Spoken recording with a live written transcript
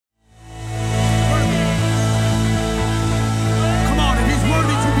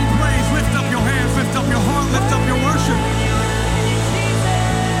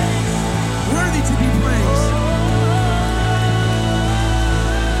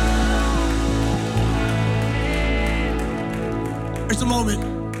There's a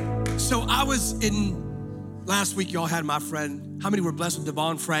moment. So I was last week y'all had my friend. How many were blessed with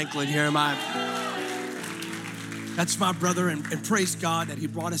Devon Franklin here? That's my brother, and praise God that he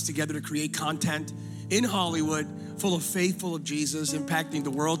brought us together to create content in Hollywood, full of faith, full of Jesus, impacting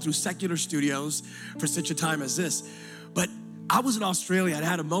the world through secular studios for such a time as this. But I was in Australia and I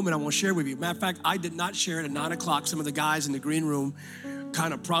had a moment I want to share with you. Matter of fact, I did not share it at 9 o'clock. Some of the guys in the green room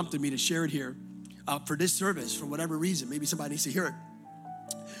kind of prompted me to share it here for this service for whatever reason. Maybe somebody needs to hear it.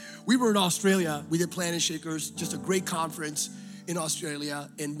 We were in Australia. We did Planet Shakers, just a great conference in Australia,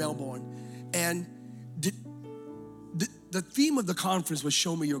 in Melbourne. And the theme of the conference was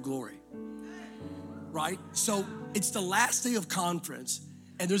Show Me Your Glory, right? So it's the last day of conference,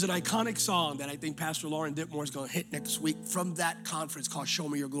 and there's an iconic song that I think Pastor Lauren Ditmore is going to hit next week from that conference called Show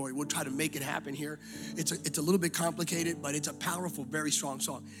Me Your Glory. We'll try to make it happen here. It's a little bit complicated, but it's a powerful, very strong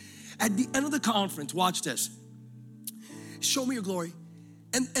song. At the end of the conference, watch this. Show me your glory.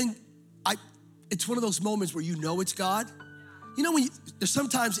 And it's one of those moments where you know it's God. You know,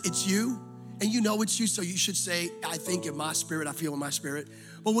 sometimes it's you, and you know it's you, so you should say, I think in my spirit, I feel in my spirit.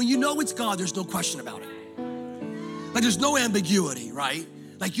 But when you know it's God, there's no question about it. Like there's no ambiguity, right?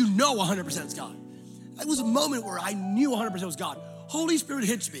 Like you know 100% it's God. It was a moment where I knew 100% it was God. Holy Spirit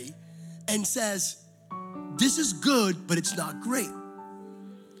hits me and says, this is good, but it's not great.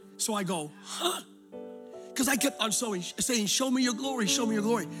 So I go, huh? Because I kept on saying, show me your glory, show me your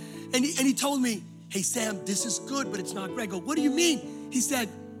glory. And he told me, hey, Sam, this is good, but it's not great. I go, what do you mean? He said,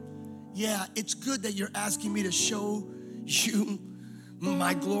 yeah, it's good that you're asking me to show you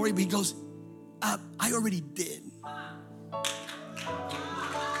my glory. But he goes, I already did.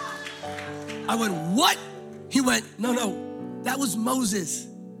 I went, what? He went, no, that was Moses.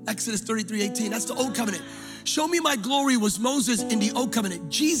 Exodus 33:18, that's the old covenant. Show me my glory was Moses in the old covenant.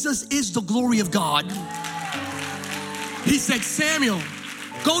 Jesus is the glory of God. He said, Samuel,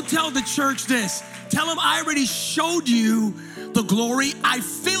 go tell the church this. Tell them I already showed you the glory. I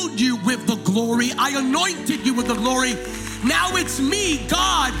filled you with the glory. I anointed you with the glory. Now it's me,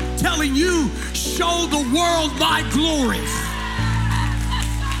 God, telling you, show the world my glory.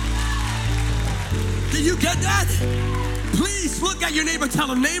 Did you get that? Please look at your neighbor,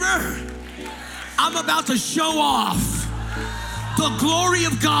 tell him, neighbor, I'm about to show off the glory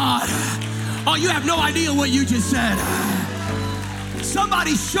of God. Oh, you have no idea what you just said.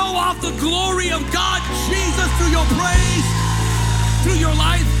 Somebody show off the glory of God, Jesus, through your praise, through your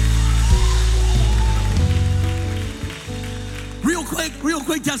life. Real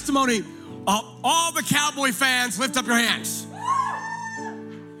quick testimony. All the Cowboy fans, lift up your hands.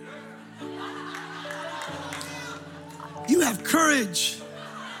 You have courage.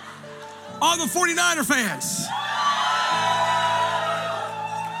 All the 49er fans.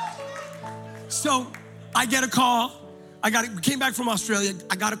 So I get a call. Came back from Australia.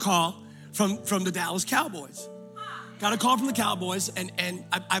 I got a call from the Dallas Cowboys. Got a call from the Cowboys, and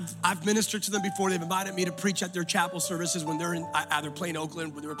I've ministered to them before. They've invited me to preach at their chapel services when they're in either playing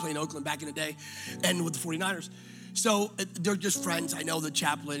Oakland, when they were playing Oakland back in the day, and with the 49ers. So they're just friends. I know the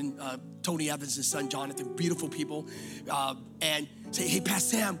chaplain, Tony Evans' son, Jonathan, beautiful people. And say, hey,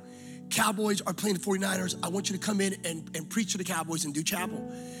 Pastor Sam, Cowboys are playing the 49ers. I want you to come in and preach to the Cowboys and do chapel.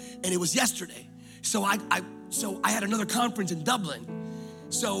 And it was yesterday. So I had another conference in Dublin.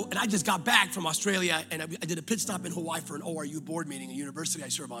 And I just got back from Australia, and I did a pit stop in Hawaii for an ORU board meeting, a university I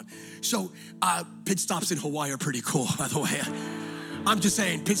serve on. So pit stops in Hawaii are pretty cool, by the way. I'm just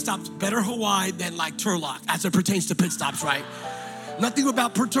saying, pit stops better Hawaii than like Turlock, as it pertains to pit stops, right? Nothing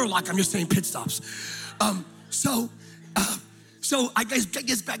about Turlock, I'm just saying pit stops. So I guess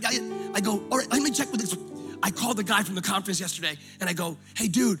back, I go, all right, let me check with this. I called the guy from the conference yesterday, and I go, hey,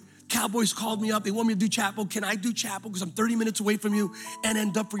 dude, Cowboys called me up. They want me to do chapel. Can I do chapel? Because I'm 30 minutes away from you and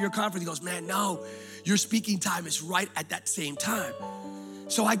end up for your conference. He goes, man, no, your speaking time is right at that same time.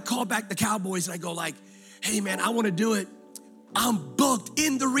 So I call back the Cowboys, and I go like, hey, man, I want to do it. I'm booked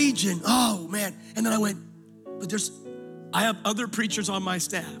in the region. Oh, man. And then I went, but I have other preachers on my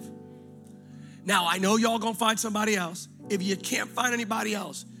staff. Now, I know y'all gonna find somebody else. If you can't find anybody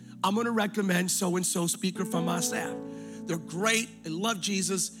else, I'm gonna recommend so-and-so speaker from my staff. They're great, they love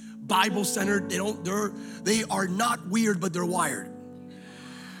Jesus, Bible-centered, they are not weird, but they're wired.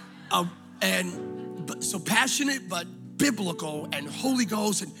 So passionate, but biblical and Holy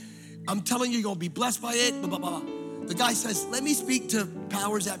Ghost, and I'm telling you, you're gonna be blessed by it, blah, blah, blah. The guy says, let me speak to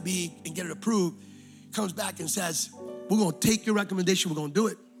powers that be and get it approved. Comes back and says, we're gonna take your recommendation, we're gonna do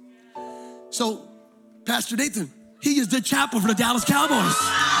it. So, Pastor Nathan, he just did chapel for the Dallas Cowboys.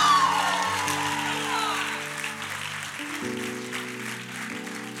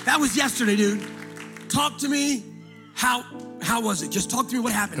 That was yesterday, dude. Talk to me. How How was it? Just talk to me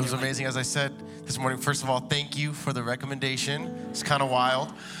what happened. It was amazing. As I said this morning, first of all, thank you for the recommendation. It's kind of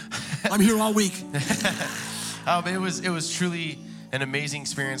wild. I'm here all week. It was truly an amazing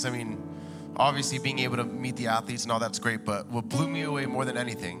experience. I mean, obviously being able to meet the athletes and all that's great, but what blew me away more than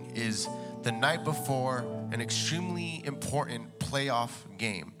anything is the night before an extremely important playoff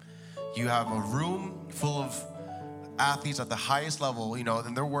game. You have a room full of athletes at the highest level,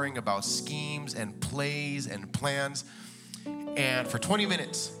 and they're worrying about schemes and plays and plans. And for 20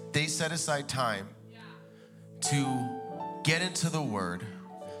 minutes, they set aside time to get into the Word,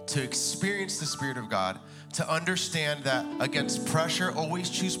 to experience the Spirit of God, to understand that against pressure, always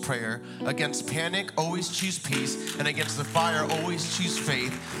choose prayer, against panic, always choose peace, and against the fire, always choose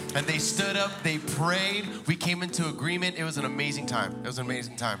faith. And they stood up, they prayed, we came into agreement. It was an amazing time. It was an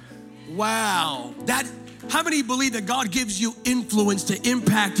amazing time. Wow. How many believe that God gives you influence to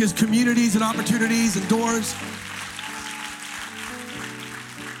impact His communities and opportunities and doors?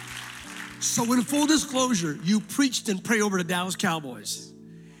 So in full disclosure, you preached and prayed over the Dallas Cowboys.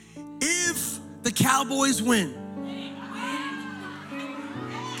 If the Cowboys win.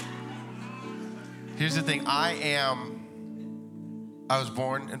 Here's the thing, I was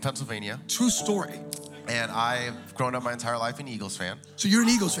born in Pennsylvania. True story. And I've grown up my entire life an Eagles fan. So you're an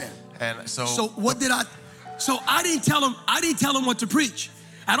Eagles fan. And so I didn't tell him what to preach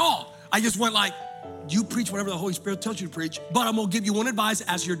at all. I just went like, you preach whatever the Holy Spirit tells you to preach, but I'm gonna give you one advice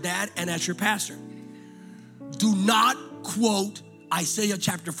as your dad and as your pastor. Do not quote Isaiah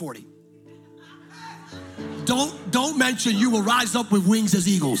chapter 40. Don't mention you will rise up with wings as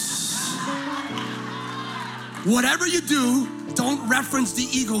eagles. Whatever you do, don't reference the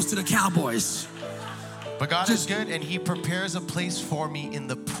Eagles to the Cowboys. But God is good, and He prepares a place for me in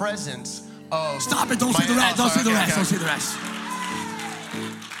the presence of. Stop it! Don't say the rest. Don't say the rest. Don't say the rest.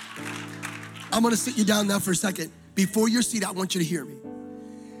 I'm gonna sit you down now for a second. Before your seat, I want you to hear me.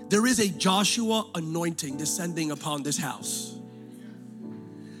 There is a Joshua anointing descending upon this house.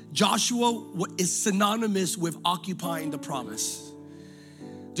 Joshua is synonymous with occupying the promise.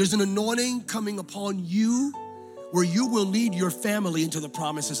 There's an anointing coming upon you where you will lead your family into the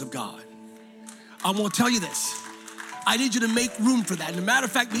promises of God. I'm gonna tell you this. I need you to make room for that. And as a matter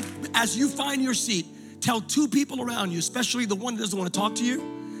of fact, as you find your seat, tell two people around you, especially the one that doesn't want to talk to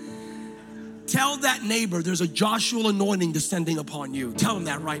you, tell that neighbor there's a Joshua anointing descending upon you. Tell them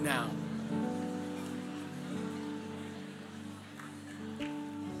that right now.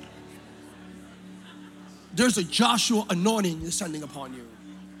 There's a Joshua anointing descending upon you.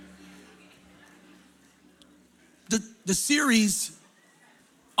 The series,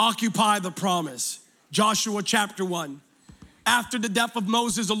 Occupy the Promise, Joshua chapter 1. After the death of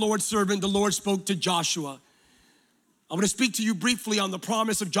Moses, the Lord's servant, the Lord spoke to Joshua. I'm gonna speak to you briefly on the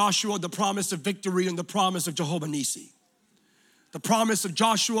promise of Joshua, the promise of victory, and the promise of Jehovah Nissi. The promise of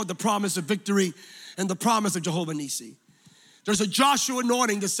Joshua, the promise of victory, and the promise of Jehovah Nissi. There's a Joshua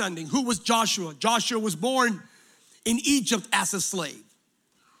anointing descending. Who was Joshua? Joshua was born in Egypt as a slave.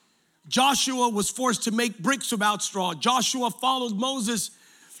 Joshua was forced to make bricks without straw. Joshua followed Moses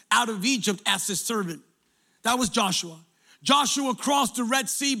out of Egypt as his servant. That was Joshua. Joshua crossed the Red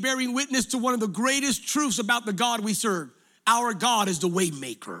Sea bearing witness to one of the greatest truths about the God we serve. Our God is the way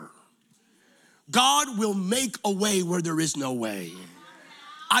maker. God will make a way where there is no way.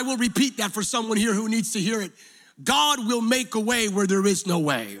 I will repeat that for someone here who needs to hear it. God will make a way where there is no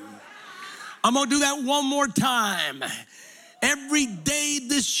way. I'm gonna do that one more time. Every day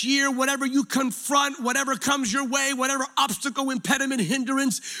this year, whatever you confront, whatever comes your way, whatever obstacle, impediment,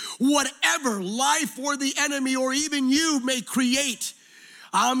 hindrance, whatever life or the enemy or even you may create,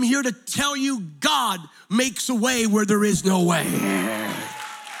 I'm here to tell you God makes a way where there is no way.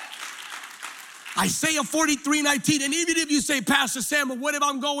 Isaiah 43:19, and even if you say, Pastor Sam, but what if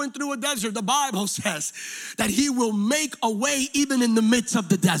I'm going through a desert? The Bible says that He will make a way even in the midst of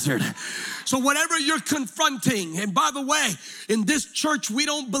the desert. So whatever you're confronting, and by the way, in this church, we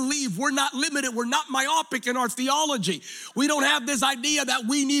don't believe, we're not limited, we're not myopic in our theology. We don't have this idea that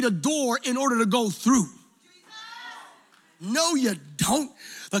we need a door in order to go through. No, you don't.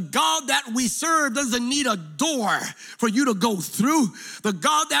 The God that we serve doesn't need a door for you to go through. The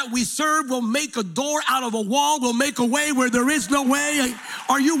God that we serve will make a door out of a wall, will make a way where there is no way.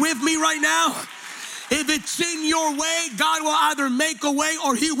 Are you with me right now? If it's in your way, God will either make a way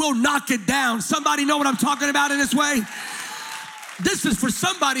or He will knock it down. Somebody know what I'm talking about in this way? This is for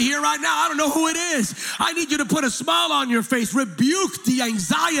somebody here right now. I don't know who it is. I need you to put a smile on your face. Rebuke the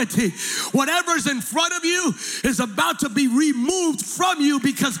anxiety. Whatever's in front of you is about to be removed from you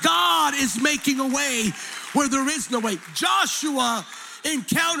because God is making a way where there is no way. Joshua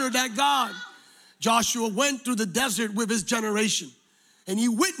encountered that God. Joshua went through the desert with his generation, and he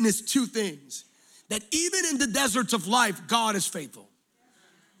witnessed two things: that even in the deserts of life, God is faithful.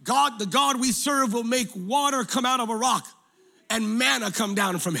 God, the God we serve, will make water come out of a rock and manna come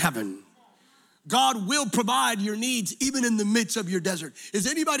down from heaven. God will provide your needs even in the midst of your desert. Is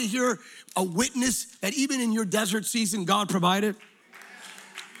anybody here a witness that even in your desert season, God provided?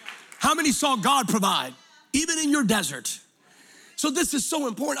 How many saw God provide even in your desert? So this is so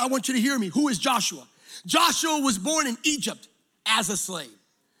important. I want you to hear me. Who is Joshua? Joshua was born in Egypt as a slave.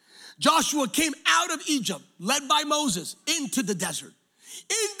 Joshua came out of Egypt, led by Moses, into the desert.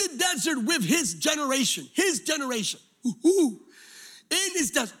 In the desert with his generation. In his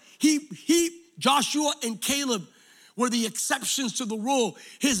desert. Joshua and Caleb were the exceptions to the rule.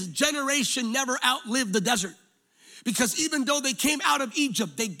 His generation never outlived the desert. Because even though they came out of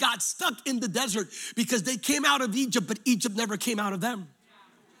Egypt, they got stuck in the desert because they came out of Egypt, but Egypt never came out of them.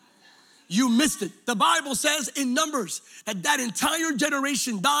 You missed it. The Bible says in Numbers that entire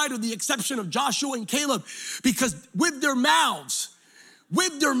generation died with the exception of Joshua and Caleb, because with their mouths,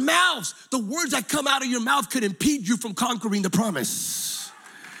 the words that come out of your mouth could impede you from conquering the promise.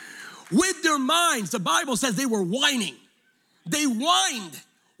 With their minds, the Bible says they were whining. They whined.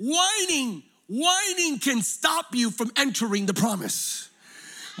 Whining can stop you from entering the promise.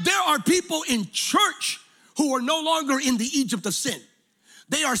 There are people in church who are no longer in the Egypt of sin.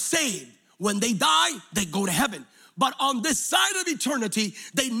 They are saved. When they die, they go to heaven. But on this side of eternity,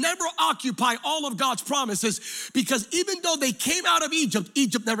 they never occupy all of God's promises, because even though they came out of Egypt,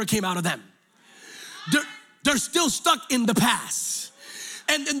 Egypt never came out of them. They're still stuck in the past.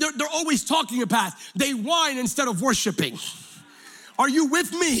 And they're always talking about, they whine instead of worshiping. Are you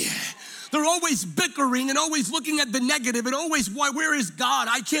with me? They're always bickering and always looking at the negative and always, where is God?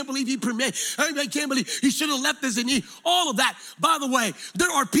 I can't believe he permitted. I can't believe he should have left this in me. All of that. By the way, there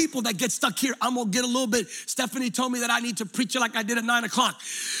are people that get stuck here. I'm going to get a little bit. Stephanie told me that I need to preach it like I did at 9 o'clock.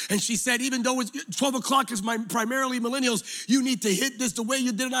 And she said, even though it's 12 o'clock is primarily millennials, you need to hit this the way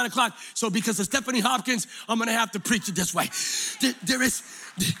you did at 9 o'clock. So because of Stephanie Hopkins, I'm going to have to preach it this way.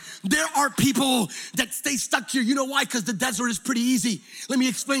 There are people that stay stuck here. You know why? Because the desert is pretty easy. Let me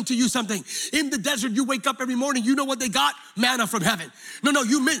explain to you something. In the desert, you wake up every morning. You know what they got? Manna from heaven. No,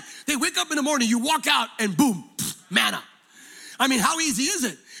 they wake up in the morning. You walk out and boom, manna. I mean, how easy is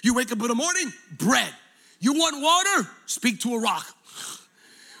it? You wake up in the morning, bread. You want water? Speak to a rock.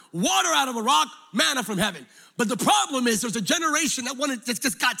 Water out of a rock, manna from heaven. But the problem is there's a generation that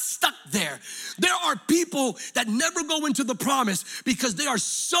just got stuck there. There are people that never go into the promise because they are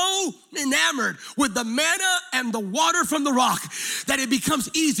so enamored with the manna and the water from the rock that it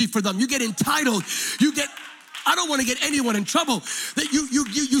becomes easy for them. You get entitled. I don't want to get anyone in trouble. That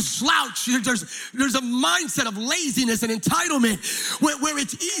you slouch. There's a mindset of laziness and entitlement where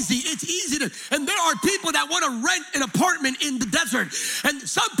it's easy to. And there are people that want to rent an apartment in the desert, and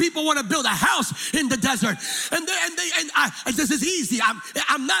some people want to build a house in the desert. And this is easy.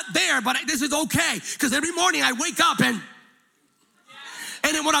 I'm not there, but this is okay, because every morning I wake up and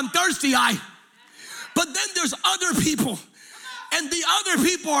then when I'm thirsty, But then there's other people. And the other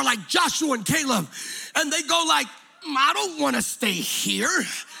people are like Joshua and Caleb. And they go like, I don't want to stay here.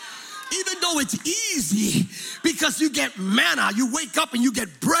 Even though it's easy, because you get manna. You wake up and you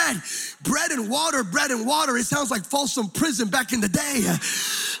get bread and water. It sounds like Folsom Prison back in the day.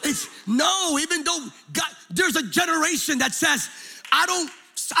 Even though God, there's a generation that says,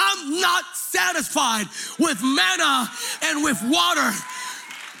 I'm not satisfied with manna and with water.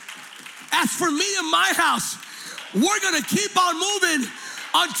 As for me and my house, we're gonna keep on moving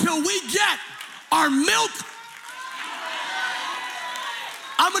until we get our milk.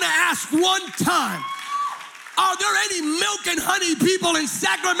 I'm gonna ask one time, are there any milk and honey people in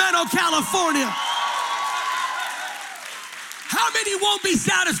Sacramento, California? How many won't be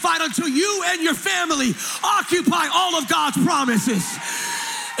satisfied until you and your family occupy all of God's promises?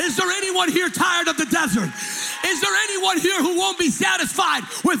 Is there anyone here tired of the desert? Is there anyone here who won't be satisfied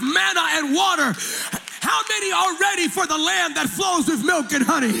with manna and water? How many are ready for the land that flows with milk and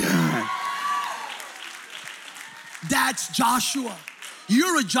honey? That's Joshua.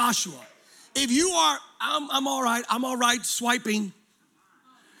 You're a Joshua. If you are, I'm all right swiping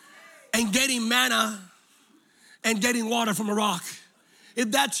and getting manna and getting water from a rock.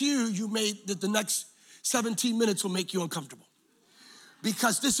 If that's you, you made that the next 17 minutes will make you uncomfortable.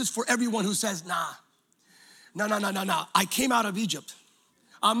 Because this is for everyone who says, nah. I came out of Egypt.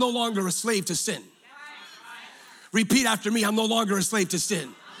 I'm no longer a slave to sin. Repeat after me, I'm no longer a slave to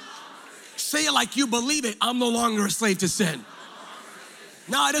sin. Say it like you believe it. I'm no longer a slave to sin.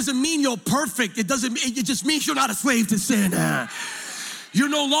 Now, it doesn't mean you're perfect. It just means you're not a slave to sin. You're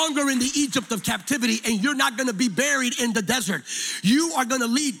no longer in the Egypt of captivity, and you're not gonna be buried in the desert. You are gonna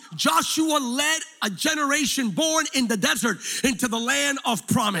lead. Joshua led a generation born in the desert into the land of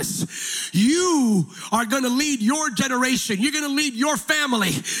promise. You are gonna lead your generation. You're gonna lead your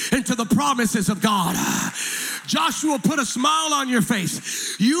family into the promises of God. Joshua, put a smile on your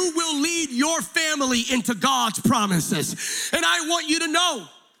face. You will lead your family into God's promises. And I want you to know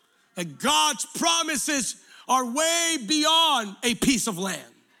that God's promises are way beyond a piece of land.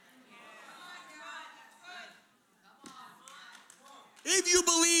 If you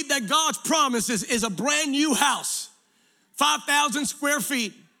believe that God's promises is a brand new house, 5,000 square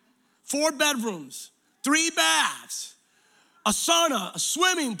feet, 4 bedrooms, 3 baths, a sauna, a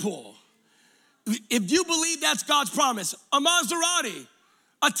swimming pool, if you believe that's God's promise, a Maserati,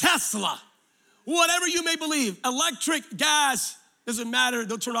 a Tesla, whatever you may believe, electric, gas, doesn't matter,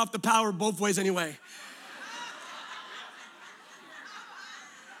 they'll turn off the power both ways anyway.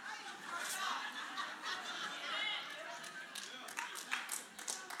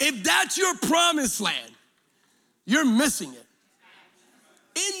 If that's your promised land, you're missing it.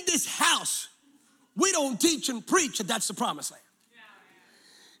 In this house, we don't teach and preach that that's the promised land.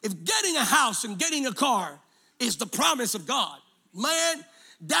 If getting a house and getting a car is the promise of God, man,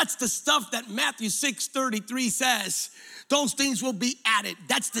 that's the stuff that Matthew 6:33 says, those things will be added.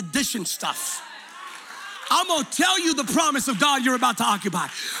 That's the addition stuff. I'm gonna tell you the promise of God you're about to occupy.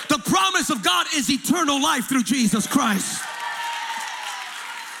 The promise of God is eternal life through Jesus Christ.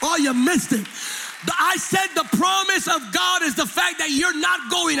 Oh, you missed it. I said the promise of God is the fact that you're not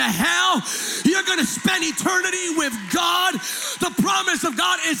going to hell. You're going to spend eternity with God. The promise of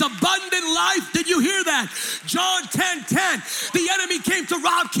God is abundant life. Did you hear that? John 10:10. The enemy came to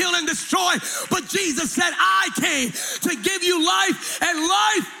rob, kill, and destroy. But Jesus said, I came to give you life and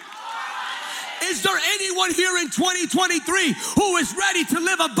life. Is there anyone here in 2023 who is ready to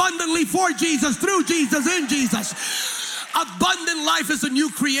live abundantly for Jesus, through Jesus, in Jesus? Abundant life is a new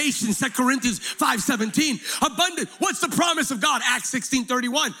creation, 2 Corinthians 5:17. Abundant, what's the promise of God? Acts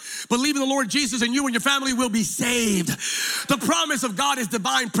 16:31. Believe in the Lord Jesus and you and your family will be saved. The promise of God is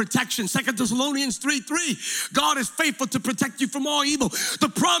divine protection, 2 Thessalonians 3:3. God is faithful to protect you from all evil.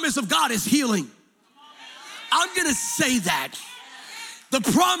 The promise of God is healing. I'm gonna say that. The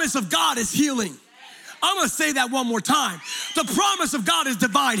promise of God is healing. I'm gonna say that one more time. The promise of God is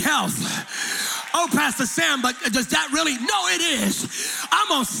divine health. Oh, Pastor Sam, but does that really? No, it is. I'm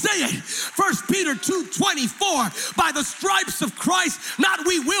gonna say it. 1 Peter 2:24. By the stripes of Christ, not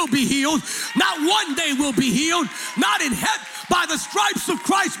we will be healed, not one day we'll be healed, not in heaven. By the stripes of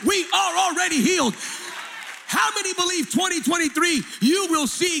Christ, we are already healed. How many believe 2023 you will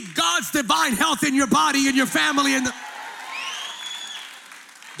see God's divine health in your body, in your family, and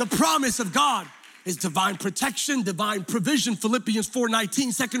the promise of God is divine protection, divine provision, Philippians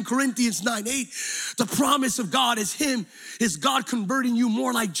 4:19, 2 Corinthians 9:8. The promise of God is Him, is God converting you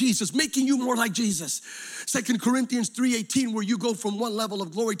more like Jesus, making you more like Jesus. 2 Corinthians 3:18, where you go from one level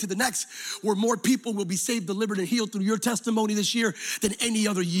of glory to the next, where more people will be saved, delivered, and healed through your testimony this year than any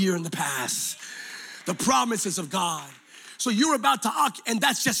other year in the past. The promises of God. So you're about to, and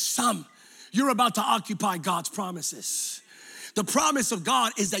that's just some, you're about to occupy God's promises. The promise of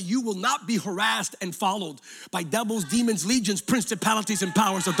God is that you will not be harassed and followed by devils, demons, legions, principalities, and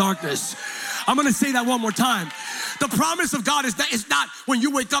powers of darkness. I'm gonna say that one more time. The promise of God is that it's not when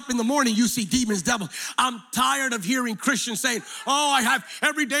you wake up in the morning, you see demons, devils. I'm tired of hearing Christians saying, oh, I have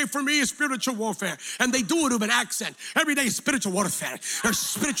every day for me is spiritual warfare. And they do it with an accent. Every day is spiritual warfare. There's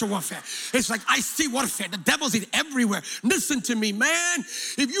spiritual warfare. It's like, I see warfare. The devil's in everywhere. Listen to me, man.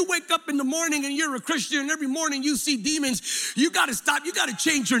 If you wake up in the morning and you're a Christian and every morning you see demons, you gotta stop. You gotta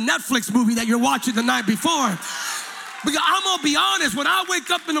change your Netflix movie that you're watching the night before. Because I'm gonna be honest, when I wake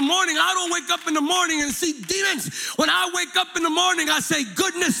up in the morning, I don't wake up in the morning and see demons. When I wake up in the morning, I say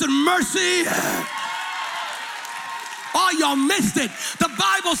goodness and mercy. Oh, y'all missed it. The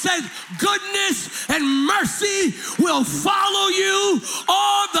Bible says goodness and mercy will follow you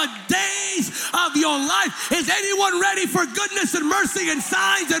all the days of your life. Is anyone ready for goodness and mercy and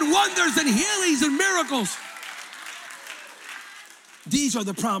signs and wonders and healings and miracles? These are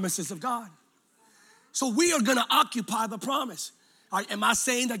the promises of God. So we are gonna occupy the promise. All right, am I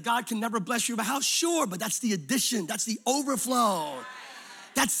saying that God can never bless you with a house? Sure, but that's the addition, that's the overflow.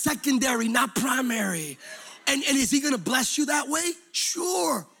 That's secondary, not primary. And is He gonna bless you that way?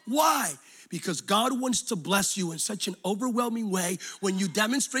 Sure. Why? Because God wants to bless you in such an overwhelming way when you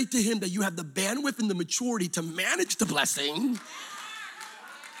demonstrate to Him that you have the bandwidth and the maturity to manage the blessing.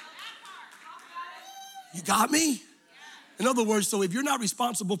 You got me? In other words, so if you're not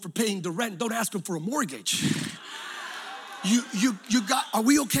responsible for paying the rent, don't ask Him for a mortgage. Are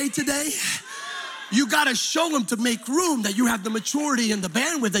we okay today? You got to show them to make room that you have the maturity and the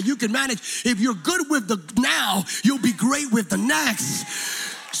bandwidth that you can manage. If you're good with the now, you'll be great with the next.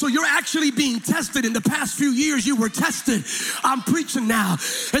 So you're actually being tested. In the past few years, you were tested. I'm preaching now.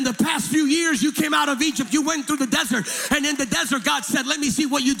 In the past few years, you came out of Egypt. You went through the desert. And in the desert, God said, let me see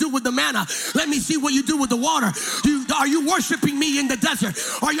what you do with the manna. Let me see what you do with the water. Are you worshiping me in the desert?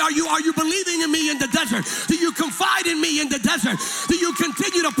 Are you believing in me in the desert? Do you confide in me in the desert? Do you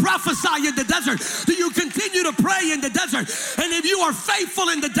continue to prophesy in the desert? Do you continue to pray in the desert? And if you are faithful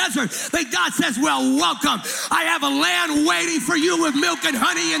in the desert, then God says, well, welcome. I have a land waiting for you with milk and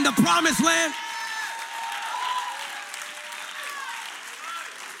honey in the promised land.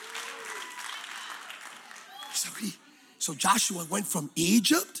 So Joshua went from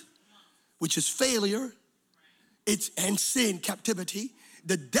Egypt, which is failure, and sin, captivity,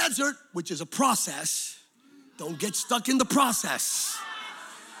 the desert, which is a process. Don't get stuck in the process.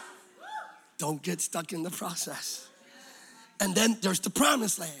 Don't get stuck in the process. And then there's the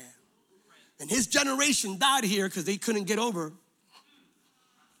promised land. And his generation died here because they couldn't get over.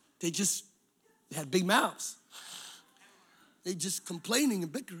 They had big mouths. They just complaining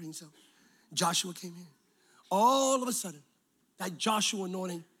and bickering. So Joshua came in. All of a sudden, that Joshua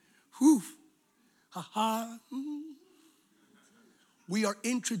anointing, we are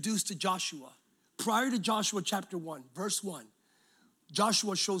introduced to Joshua. Prior to Joshua chapter 1, verse 1,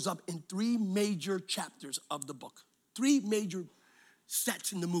 Joshua shows up in 3 major chapters of the book. 3 major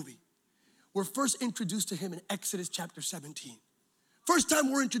sets in the movie. We're first introduced to him in Exodus chapter 17. First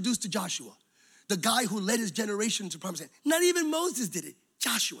time we're introduced to Joshua, the guy who led his generation to promised land. Not even Moses did it,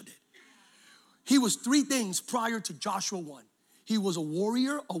 Joshua did. He was 3 things prior to Joshua 1. He was a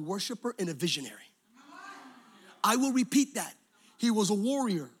warrior, a worshiper, and a visionary. I will repeat that. He was a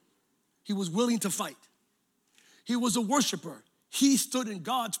warrior. He was willing to fight. He was a worshiper. He stood in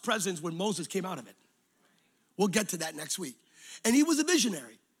God's presence when Moses came out of it. We'll get to that next week. And he was a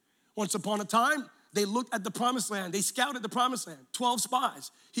visionary. Once upon a time, they looked at the promised land. They scouted the promised land, 12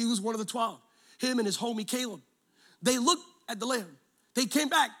 spies. He was one of the 12. Him and his homie Caleb. They looked at the land. They came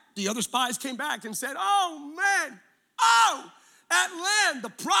back. The other spies came back and said, oh man, that land, the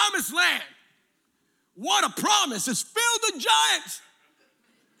promised land. What a promise. It's filled with giants.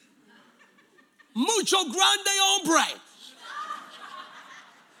 Mucho grande hombre.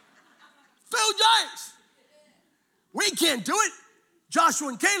 Filled giants. We can't do it. Joshua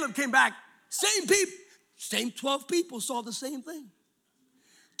and Caleb came back. Same people, same 12 people saw the same thing.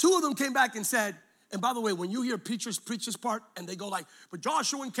 2 of them came back and said, and by the way, when you hear preachers preach this part and they go like, but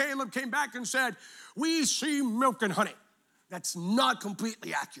Joshua and Caleb came back and said, we see milk and honey. That's not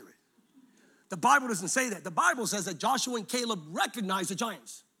completely accurate. The Bible doesn't say that. The Bible says that Joshua and Caleb recognized the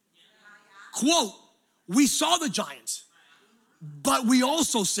giants. Quote, we saw the giants, but we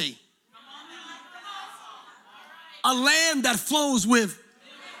also see a land that flows with.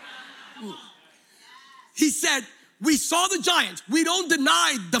 He said, we saw the giants. We don't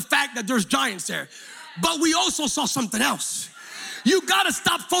deny the fact that there's giants there, but we also saw something else. You gotta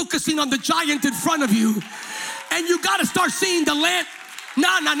stop focusing on the giant in front of you, and you gotta start seeing the land.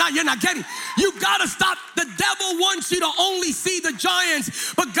 No, you're not getting. You gotta stop. The devil wants you to only see the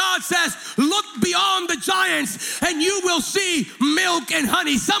giants, but God says, look beyond the giants and you will see milk and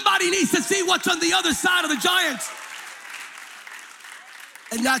honey. Somebody needs to see what's on the other side of the giants.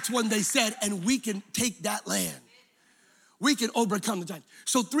 And that's when they said, and we can take that land. We can overcome the giants.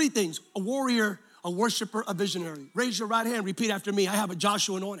 So 3 things: a warrior, a worshiper, a visionary. Raise your right hand, repeat after me. I have a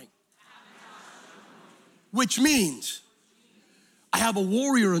Joshua anointing. Which means I have a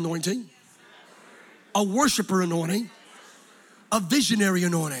warrior anointing, a worshiper anointing, a visionary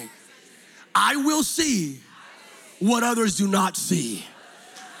anointing. I will see what others do not see.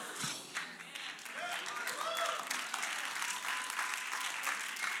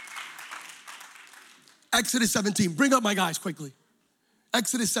 Exodus 17. Bring up my guys quickly.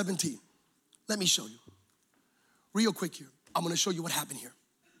 Exodus 17. Let me show you. Real quick here. I'm going to show you what happened here.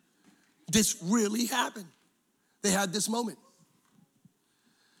 This really happened. They had this moment.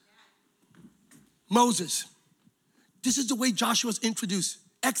 Moses. This is the way Joshua's introduced.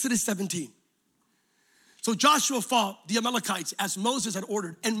 Exodus 17. So Joshua fought the Amalekites as Moses had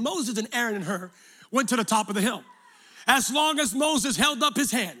ordered. And Moses and Aaron and Hur went to the top of the hill. As long as Moses held up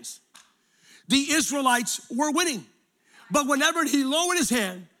his hands, the Israelites were winning. But whenever he lowered his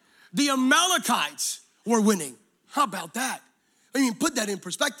hand, the Amalekites were winning. How about that? I mean, put that in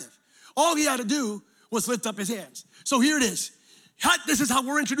perspective. All he had to do was lift up his hands. So here it is. This is how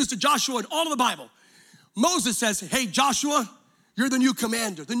we're introduced to Joshua in all of the Bible. Moses says, hey, Joshua, you're the new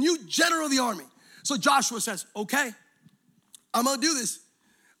commander, the new general of the army. So Joshua says, okay. I'm gonna do this.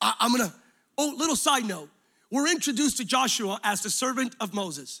 Little side note. We're introduced to Joshua as the servant of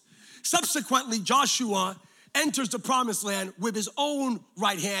Moses. Subsequently, Joshua enters the promised land with his own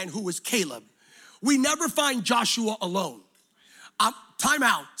right hand, who is Caleb. We never find Joshua alone. Time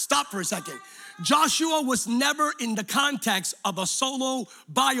out, stop for a second. Joshua was never in the context of a solo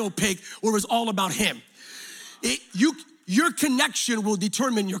biopic where it's all about him. Your connection will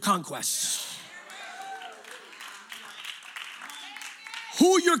determine your conquest.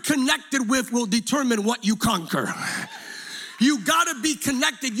 Who you're connected with will determine what you conquer. You gotta be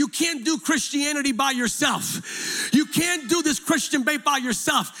connected. You can't do Christianity by yourself. You can't do this Christian faith by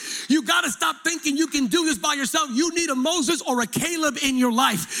yourself. You gotta stop thinking you can do this by yourself. You need a Moses or a Caleb in your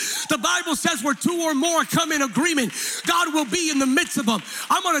life. The Bible says where two or more come in agreement, God will be in the midst of them.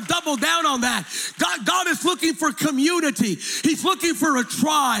 I'm gonna double down on that. God is looking for community. He's looking for a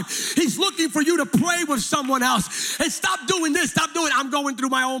tribe. He's looking for you to pray with someone else. And stop doing this, stop doing it. I'm going through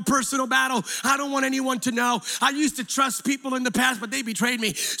my own personal battle. I don't want anyone to know. I used to trust people in the past, but they betrayed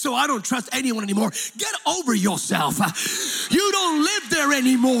me, so I don't trust anyone anymore. Get over yourself. You don't live there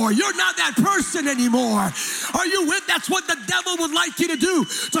anymore. You're not that person anymore. Are you with? That's what the devil would like you to do,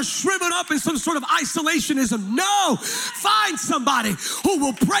 to shrivel up in some sort of isolationism. No, find somebody who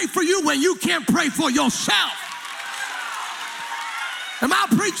will pray for you when you can't pray for yourself. Am I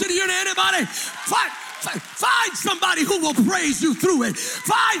preaching to you to anybody? Find somebody who will praise you through it.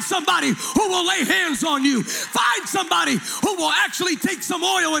 Find somebody who will lay hands on you. Find somebody who will actually take some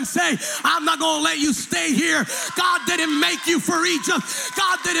oil and say, I'm not going to let you stay here. God didn't make you for Egypt.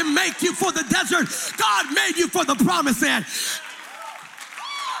 God didn't make you for the desert. God made you for the promised land.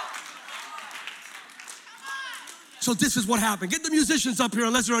 So this is what happened. Get the musicians up here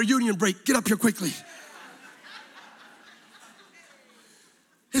unless they're a union break. Get up here quickly.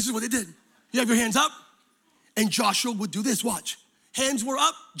 This is what they did. You have your hands up. And Joshua would do this, watch. Hands were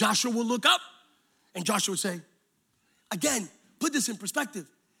up, Joshua would look up, and Joshua would say, again, put this in perspective.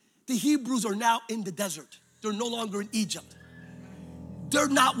 The Hebrews are now in the desert. They're no longer in Egypt. They're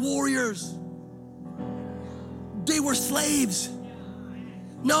not warriors. They were slaves.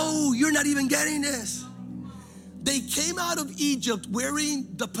 No, you're not even getting this. They came out of Egypt wearing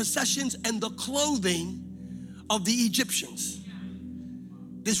the possessions and the clothing of the Egyptians.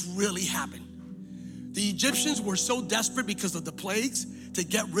 This really happened. The Egyptians were so desperate because of the plagues to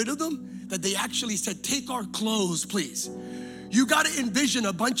get rid of them that they actually said, take our clothes, please. You got to envision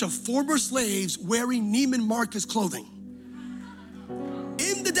a bunch of former slaves wearing Neiman Marcus clothing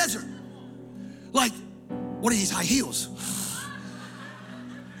in the desert. Like, what are these high heels?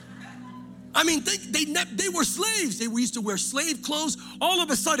 I mean, they were slaves. They used to wear slave clothes. All of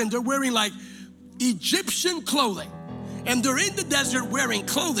a sudden, they're wearing like Egyptian clothing. And they're in the desert wearing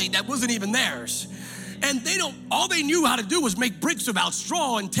clothing that wasn't even theirs. And all they knew how to do was make bricks without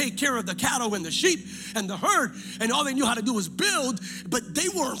straw and take care of the cattle and the sheep and the herd. And all they knew how to do was build, but they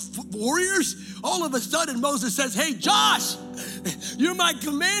weren't warriors. All of a sudden, Moses says, hey, Josh, you're my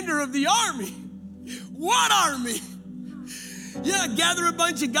commander of the army. What army? Yeah, gather a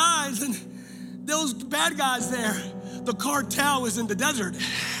bunch of guys, and those bad guys there, the cartel is in the desert.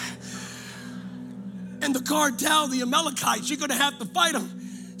 And the cartel, the Amalekites, you're gonna have to fight them.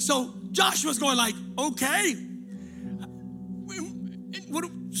 So Joshua's going like, okay,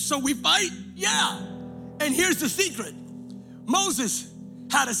 so we fight? Yeah. And here's the secret. Moses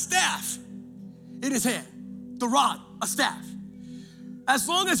had a staff in his hand, the rod, a staff. As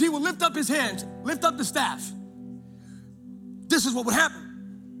long as he would lift up his hands, lift up the staff, this is what would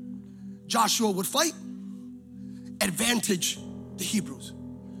happen. Joshua would fight, advantage the Hebrews.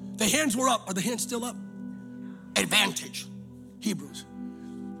 The hands were up. Are the hands still up? Advantage Hebrews.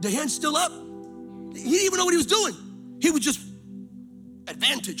 The hands still up. He didn't even know what he was doing. He would just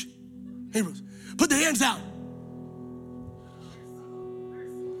advantage Hebrews. Put the hands out.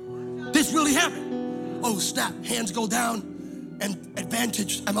 This really happened. Oh, snap. Hands go down and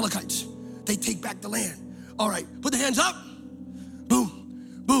advantage Amalekites. They take back the land. All right, put the hands up.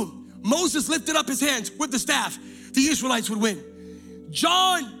 Boom, boom. Moses lifted up his hands with the staff. The Israelites would win.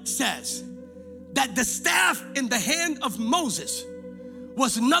 John says that the staff in the hand of Moses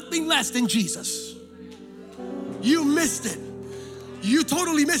was nothing less than Jesus. You missed it. You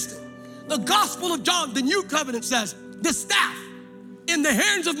totally missed it. The Gospel of John, the New Covenant, says the staff in the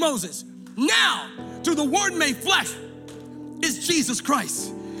hands of Moses, now through the Word made flesh, is Jesus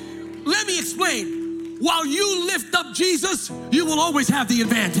Christ. Let me explain. While you lift up Jesus, you will always have the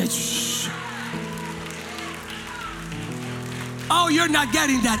advantage. Oh, you're not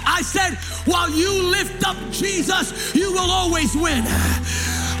getting that. I said, while you lift up Jesus, you will always win.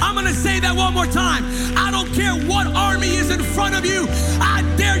 I'm gonna say that one more time. I don't care what army is in front of you. I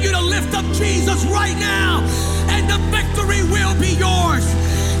dare you to lift up Jesus right now, and the victory will be yours.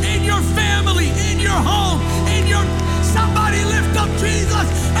 In your family, in your home, somebody lift up Jesus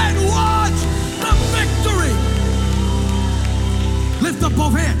and watch the victory. Lift up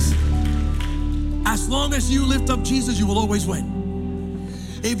both hands. As long as you lift up Jesus, you will always win.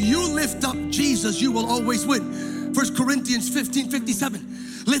 If you lift up Jesus, you will always win. 1 Corinthians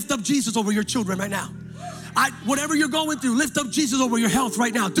 15:57. Lift up Jesus over your children right now. Whatever you're going through, lift up Jesus over your health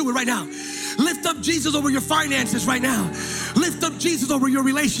right now. Do it right now. Lift up Jesus over your finances right now. Lift up Jesus over your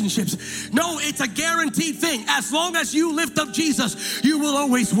relationships. No, it's a guaranteed thing. As long as you lift up Jesus, you will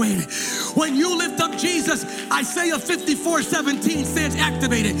always win. When you lift up Jesus, Isaiah 54:17 stands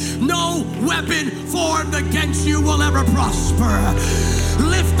activated. No weapon formed against you will ever prosper.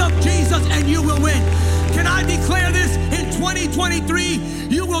 Lift up Jesus and you will win. Can I declare this? In 2023,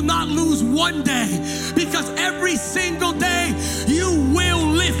 you will not lose one day, because every single day you will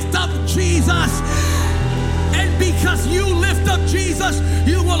lift up Jesus. And because you lift up Jesus,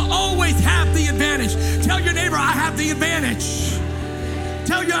 you will always have the advantage. Tell your neighbor, I have the advantage.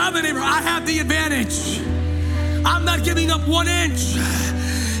 Tell your other neighbor, I have the advantage. I'm not giving up 1 inch.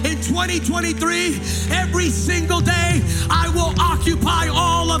 In 2023, every single day, I will occupy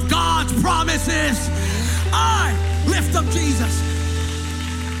all of God's promises. I lift up Jesus.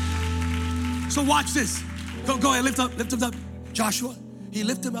 So watch this. Go ahead, lift him up. Joshua, he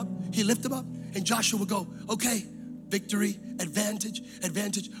lift him up, and Joshua would go, okay, victory, advantage.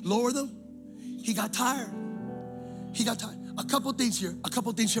 Lower them. He got tired. A couple things here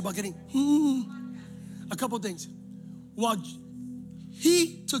about getting, a couple things. While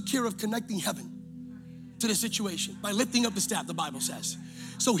he took care of connecting heaven to the situation by lifting up the staff, the Bible says.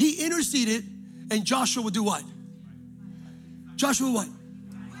 So he interceded, and Joshua would do what? Joshua what?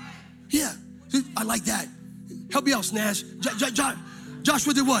 Yeah, I like that. Help me out, Snash.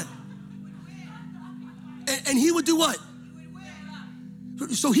 Joshua did what? And he would do what?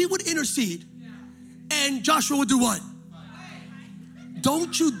 So he would intercede, and Joshua would do what?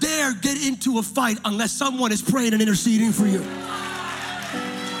 Don't you dare get into a fight unless someone is praying and interceding for you.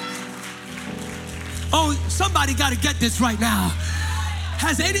 Oh, somebody got to get this right now.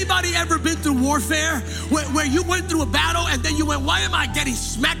 Has anybody ever been through warfare where you went through a battle and then you went, why am I getting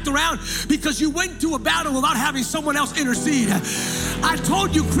smacked around? Because you went through a battle without having someone else intercede. I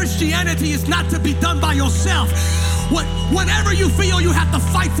told you Christianity is not to be done by yourself. Whenever you feel you have to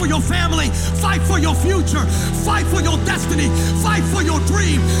fight for your family, fight for your future, fight for your destiny, fight for your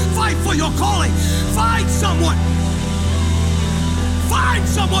dream, fight for your calling, find someone. Find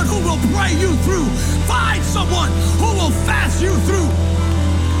someone who will pray you through. Find someone who will fast you through.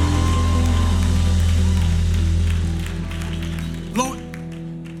 Lord,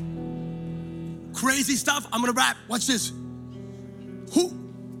 crazy stuff. I'm gonna wrap. Watch this.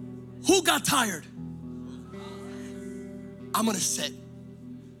 Who got tired? I'm gonna sit.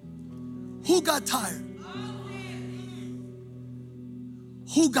 Who got tired?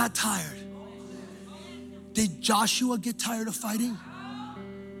 Who got tired? Did Joshua get tired of fighting?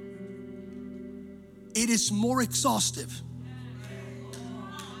 It is more exhaustive.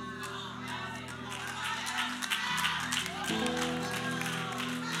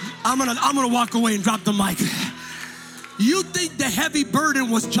 I'm gonna walk away and drop the mic. You think the heavy burden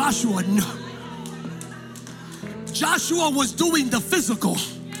was Joshua? No. Joshua was doing the physical.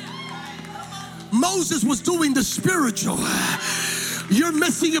 Moses was doing the spiritual. You're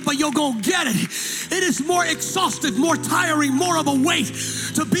missing it, but you're gonna get it. It is more exhaustive, more tiring, more of a weight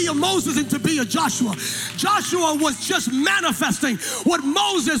to be a Moses and to be a Joshua. Joshua was just manifesting what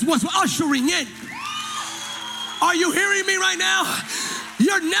Moses was ushering in. Are you hearing me right now?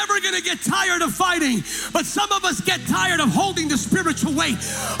 You're never gonna get tired of fighting, but some of us get tired of holding the spiritual weight,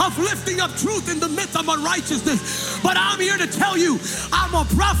 of lifting up truth in the midst of unrighteousness. But I'm here to tell you, I'm gonna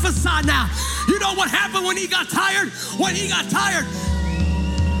prophesy now. You know what happened when he got tired? When he got tired,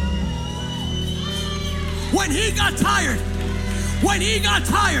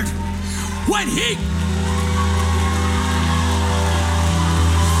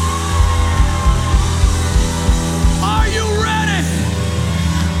 Are you ready?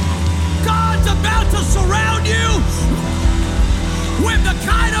 God's about to surround you with the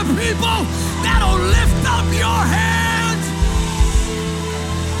kind of people that'll lift up your hands.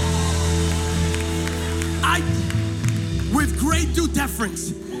 With great due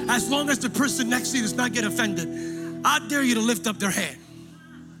deference, as long as the person next to you does not get offended, I dare you to lift up their hand.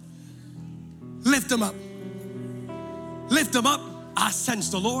 Lift them up. Lift them up. I sense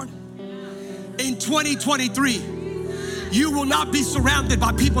the Lord. In 2023, You will not be surrounded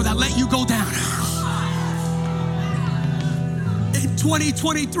by people that let you go down. In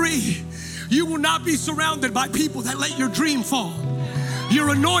 2023, you will not be surrounded by people that let your dream fall, your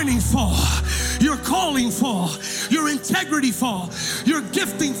anointing fall, your calling fall, your integrity fall, your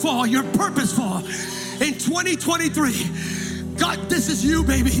gifting fall, your purpose fall. In 2023, God, this is you,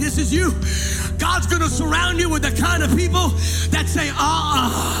 baby. This is you. God's gonna surround you with the kind of people that say,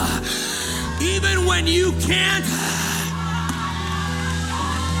 even when you can't.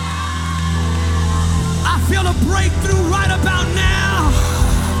 I feel a breakthrough right about now.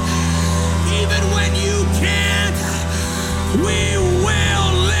 Even when you can't, we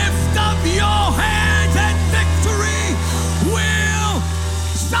will lift up your hands and victory will.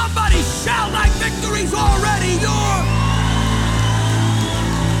 Somebody shout like victory's already yours.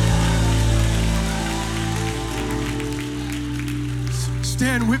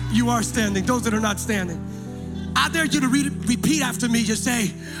 Stand with, you are standing. Those that are not standing, I dare you to repeat after me. Just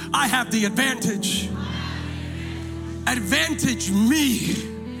say, I have the advantage. Advantage me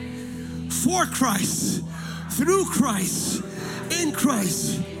for Christ, through Christ, in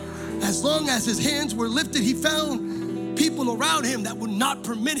Christ. As long as his hands were lifted, he found people around him that would not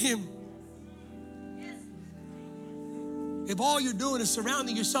permit him. If all you're doing is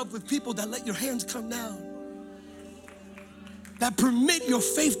surrounding yourself with people that let your hands come down, that permit your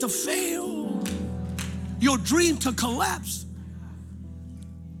faith to fail, your dream to collapse,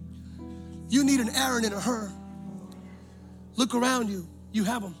 you need an Aaron and a Hur. Look around you, you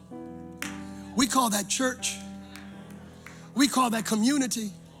have them. We call that church. We call that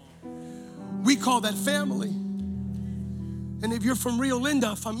community. We call that family. And if you're from Rio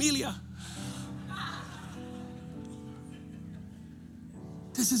Linda, familia.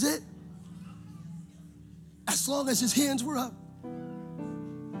 This is it. As long as his hands were up.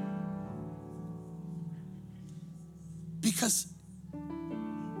 Because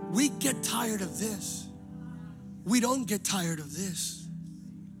we get tired of this. We don't get tired of this.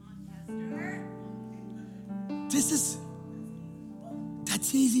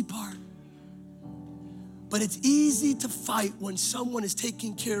 That's the easy part. But it's easy to fight when someone is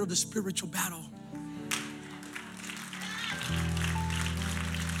taking care of the spiritual battle.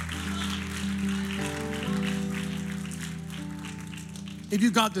 If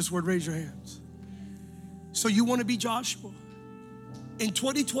you got this word, raise your hands. So you want to be Joshua? In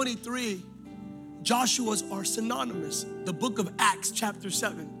 2023, Joshua's are synonymous. The book of Acts, chapter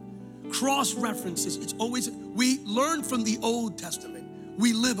 7, cross references. It's always, we learn from the Old Testament.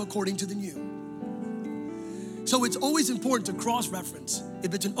 We live according to the New. So it's always important to cross reference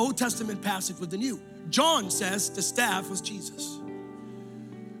if it's an Old Testament passage with the New. John says the staff was Jesus.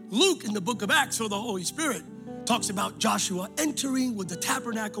 Luke in the book of Acts, or the Holy Spirit, talks about Joshua entering with the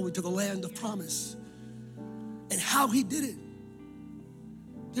tabernacle into the land of promise and how he did it.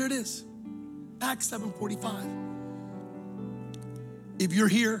 There it is. Acts 7:45. If you're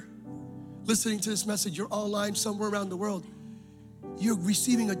here listening to this message, you're online somewhere around the world, you're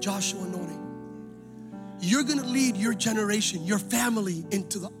receiving a Joshua anointing. You're gonna lead your generation, your family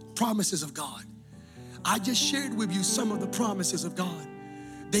into the promises of God. I just shared with you some of the promises of God.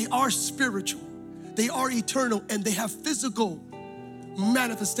 They are spiritual, they are eternal, and they have physical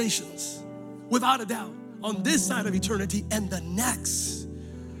manifestations, without a doubt, on this side of eternity and the next.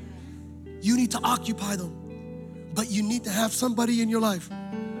 You need to occupy them, but you need to have somebody in your life.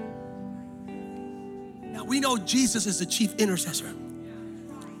 Now we know Jesus is the chief intercessor.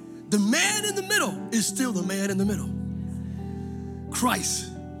 The man in the middle is still the man in the middle.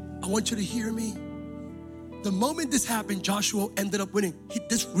 Christ, I want you to hear me. The moment this happened, Joshua ended up winning.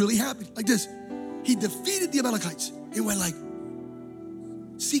 This really happened, like this. He defeated the Amalekites. It went like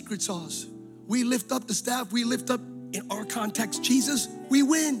secret sauce. We lift up the staff, we lift up, in our context, Jesus, we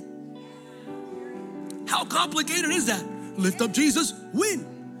win. How complicated is that? Lift up Jesus, win.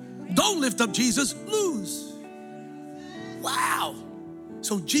 Don't lift up Jesus, lose. Wow.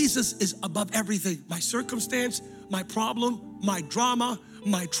 So Jesus is above everything. My circumstance, my problem, my drama,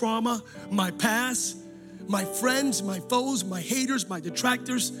 my trauma, my past, my friends, my foes, my haters, my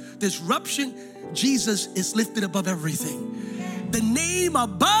detractors, disruption. Jesus is lifted above everything. The name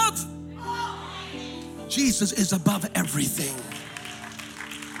above, Jesus is above everything.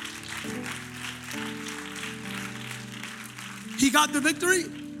 He got the victory.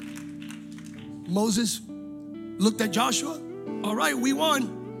 Moses looked at Joshua. All right, we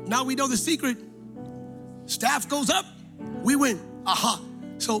won. Now we know the secret. Staff goes up, we win. Aha.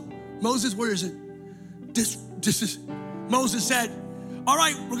 So Moses, where is it? This is, Moses said, all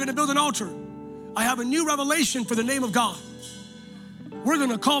right, we're gonna build an altar. I have a new revelation for the name of God. We're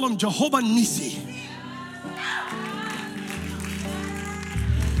gonna call him Jehovah Nissi.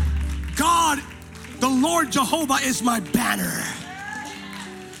 God, the Lord Jehovah is my banner.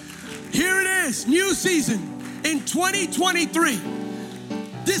 Here it is, new season in 2023.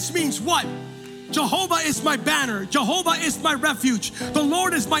 This means what? Jehovah is my banner. Jehovah is my refuge. The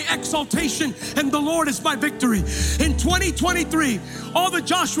Lord is my exaltation, and the Lord is my victory. In 2023, all the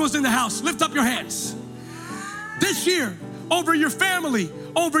Joshuas in the house, lift up your hands. This year, over your family,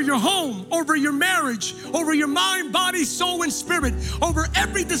 over your home, over your marriage, over your mind, body, soul, and spirit, over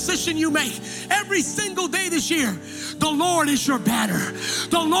every decision you make, every single day this year, the Lord is your banner.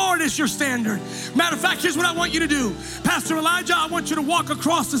 The Lord is your standard. Matter of fact, here's what I want you to do. Pastor Elijah, I want you to walk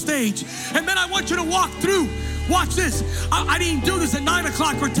across the stage, and then I want you to walk through. Watch this. I didn't do this at 9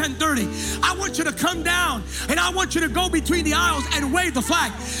 o'clock or 10:30. I want you to come down, and I want you to go between the aisles and wave the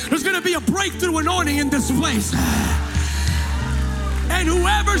flag. There's going to be a breakthrough anointing in this place. And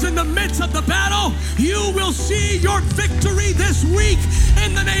whoever's in the midst of the battle, you will see your victory this week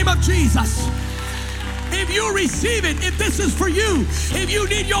in the name of Jesus. If you receive it, if this is for you, if you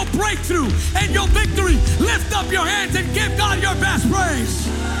need your breakthrough and your victory, lift up your hands and give God your best praise.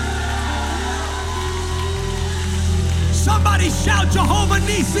 Somebody shout Jehovah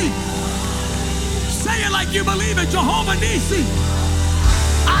Nissi. Say it like you believe it, Jehovah Nissi.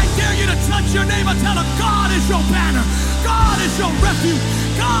 I dare you to touch your neighbor, tell him God is your banner. God is your refuge.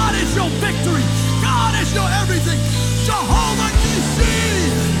 God is your victory. God is your everything. Jehovah Nissi.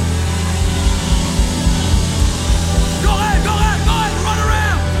 Go ahead, run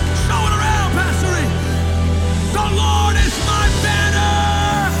around. Show it around, Pastor E. The Lord is my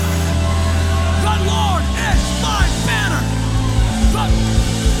banner. The Lord is my banner.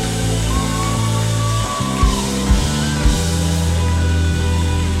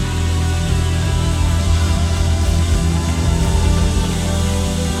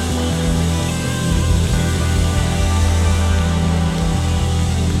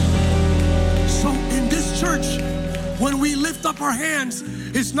 Church, when we lift up our hands,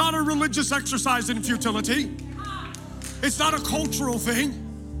 it's not a religious exercise in futility. It's not a cultural thing.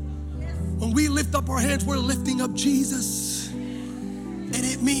 When we lift up our hands, we're lifting up Jesus. And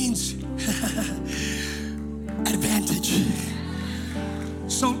it means advantage.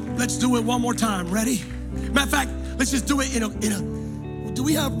 So let's do it one more time. Ready? Matter of fact, let's just do it in a do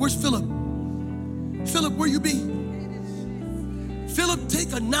we have, where's Philip? Philip, where you be? Philip,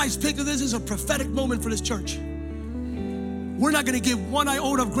 take a nice pic of this. This is a prophetic moment for this church. We're not going to give one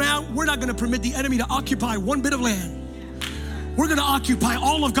iota of ground. We're not going to permit the enemy to occupy one bit of land. We're going to occupy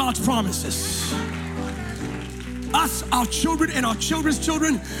all of God's promises. Us, our children, and our children's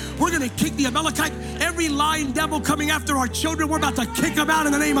children, we're going to kick the Amalekite. Every lying devil coming after our children, we're about to kick them out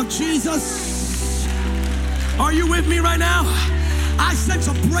in the name of Jesus. Are you with me right now? I sense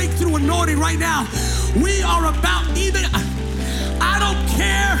a breakthrough anointing right now. We are about even... I don't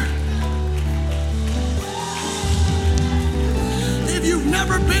care if you've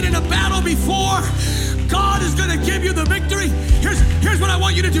never been in a battle before. God is going to give you the victory. Here's what I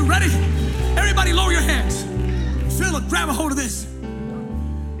want you to do. Ready? Everybody lower your hands. Philip, grab a hold of this.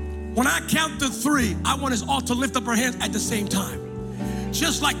 When I count to 3, I want us all to lift up our hands at the same time.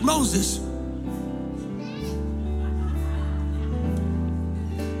 Just like Moses.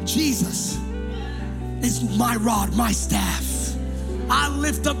 Jesus is my rod, my staff. I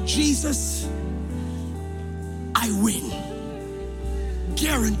lift up Jesus, I win.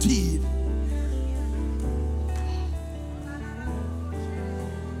 Guaranteed.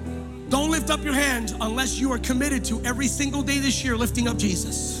 Don't lift up your hands unless you are committed to every single day this year lifting up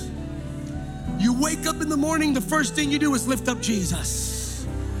Jesus. You wake up in the morning, the first thing you do is lift up Jesus.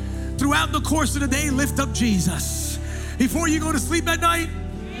 Throughout the course of the day, lift up Jesus. Before you go to sleep at night,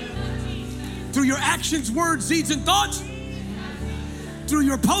 through your actions, words, deeds, and thoughts, through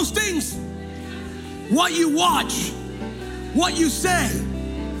your postings, what you watch, what you say,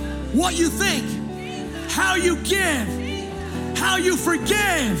 what you think, how you give, how you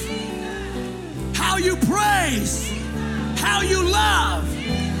forgive, how you praise, how you love,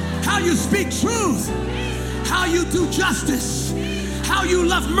 how you speak truth, how you do justice, how you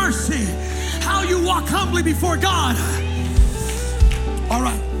love mercy, how you walk humbly before God. All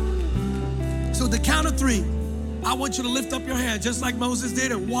right. So the count of 3, I want you to lift up your hand just like Moses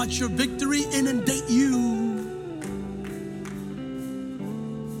did and watch your victory inundate you.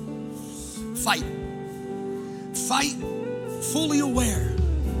 Fight. Fight fully aware.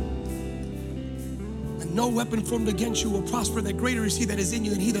 And no weapon formed against you will prosper. That greater is he that is in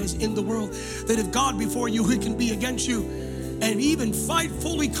you than he that is in the world. That if God before you, who can be against you? And even fight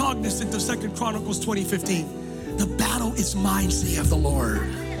fully cognizant of 2 Chronicles 20:15. The battle is mine, saith the Lord.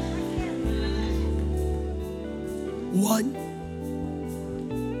 1,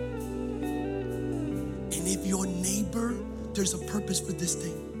 there's a purpose for this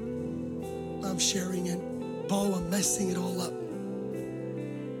thing. I'm sharing it. Bo, I'm messing it all up.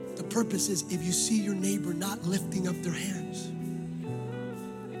 The purpose is if you see your neighbor not lifting up their hands.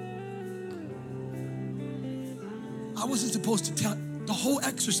 I wasn't supposed to tell. The whole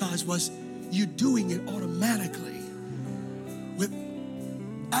exercise was you doing it automatically.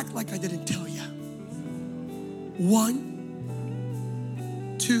 Act like I didn't tell you.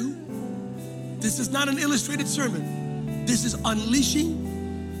 1, 2. This is not an illustrated sermon. This is unleashing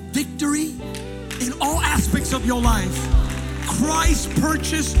victory in all aspects of your life. Christ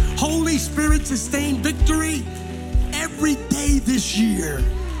purchased, Holy Spirit sustained victory every day this year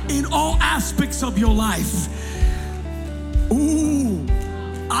in all aspects of your life. Ooh,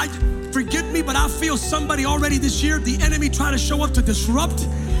 forgive me, but I feel somebody already this year, the enemy trying to show up to disrupt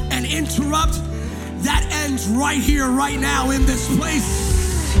and interrupt. That ends right here, right now in this place.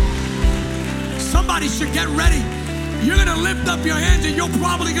 Somebody should get ready. You're gonna lift up your hands and you're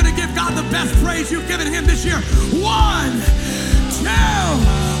probably gonna give God the best praise you've given him this year. 1, 2,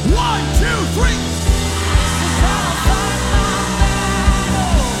 1, 2, 3.